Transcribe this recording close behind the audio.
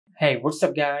Hey, what's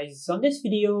up guys? So in this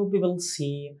video, we will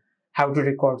see how to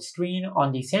record screen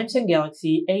on the Samsung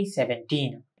Galaxy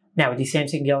A17. Now, the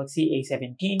Samsung Galaxy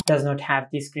A17 does not have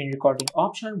the screen recording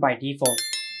option by default.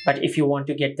 But if you want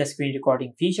to get the screen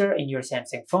recording feature in your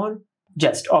Samsung phone,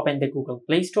 just open the Google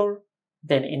Play Store.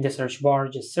 Then in the search bar,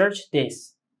 just search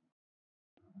this.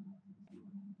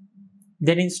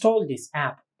 Then install this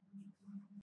app.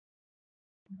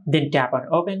 Then tap on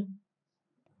Open.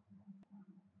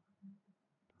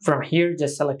 From here,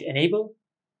 just select Enable.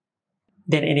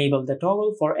 Then enable the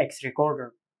toggle for X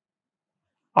Recorder.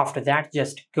 After that,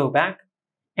 just go back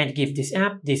and give this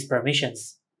app these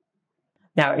permissions.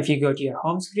 Now, if you go to your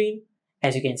home screen,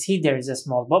 as you can see, there is a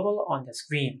small bubble on the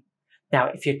screen. Now,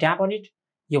 if you tap on it,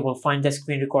 you will find the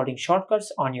screen recording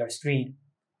shortcuts on your screen.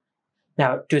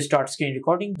 Now, to start screen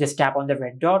recording, just tap on the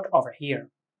red dot over here.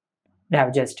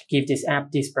 Now, just give this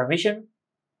app this permission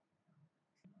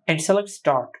and select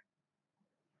Start.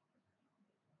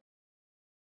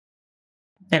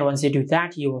 And once you do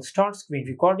that, you will start screen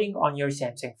recording on your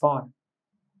Samsung phone.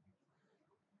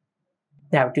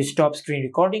 Now, to stop screen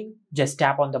recording, just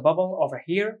tap on the bubble over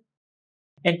here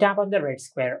and tap on the red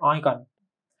square icon.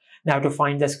 Now, to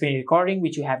find the screen recording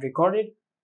which you have recorded,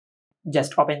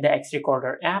 just open the X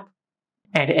Recorder app.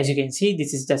 And as you can see,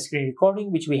 this is the screen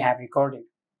recording which we have recorded.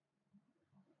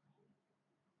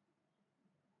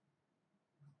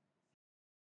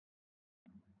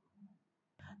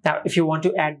 Now, if you want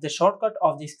to add the shortcut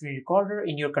of the screen recorder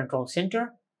in your control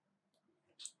center,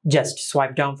 just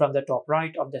swipe down from the top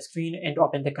right of the screen and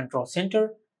open the control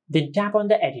center, then tap on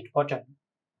the Edit button.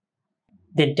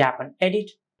 Then tap on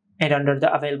Edit, and under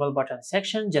the Available Button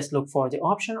section, just look for the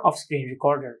option of Screen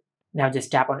Recorder. Now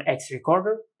just tap on X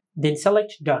Recorder, then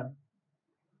select Done.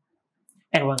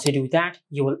 And once you do that,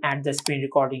 you will add the screen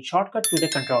recording shortcut to the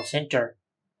control center.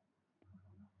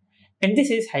 And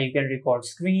this is how you can record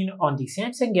screen on the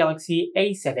Samsung Galaxy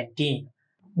A17.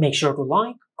 Make sure to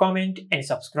like, comment, and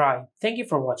subscribe. Thank you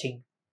for watching.